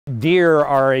Deer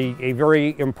are a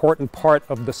very important part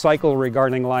of the cycle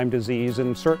regarding Lyme disease,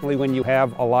 and certainly when you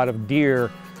have a lot of deer,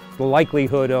 the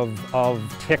likelihood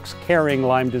of ticks carrying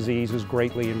Lyme disease is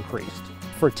greatly increased.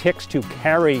 For ticks to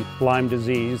carry Lyme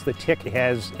disease, the tick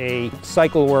has a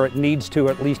cycle where it needs to,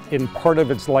 at least in part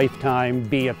of its lifetime,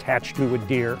 be attached to a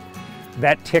deer.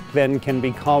 That tick then can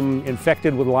become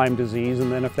infected with Lyme disease,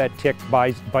 and then if that tick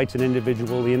bites an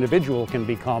individual, the individual can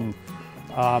become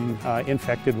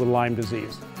infected with Lyme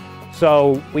disease.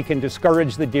 So we can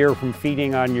discourage the deer from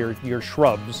feeding on your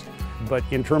shrubs, but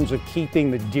in terms of keeping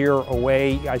the deer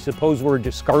away, I suppose we're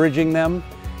discouraging them,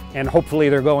 and hopefully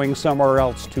they're going somewhere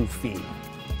else to feed.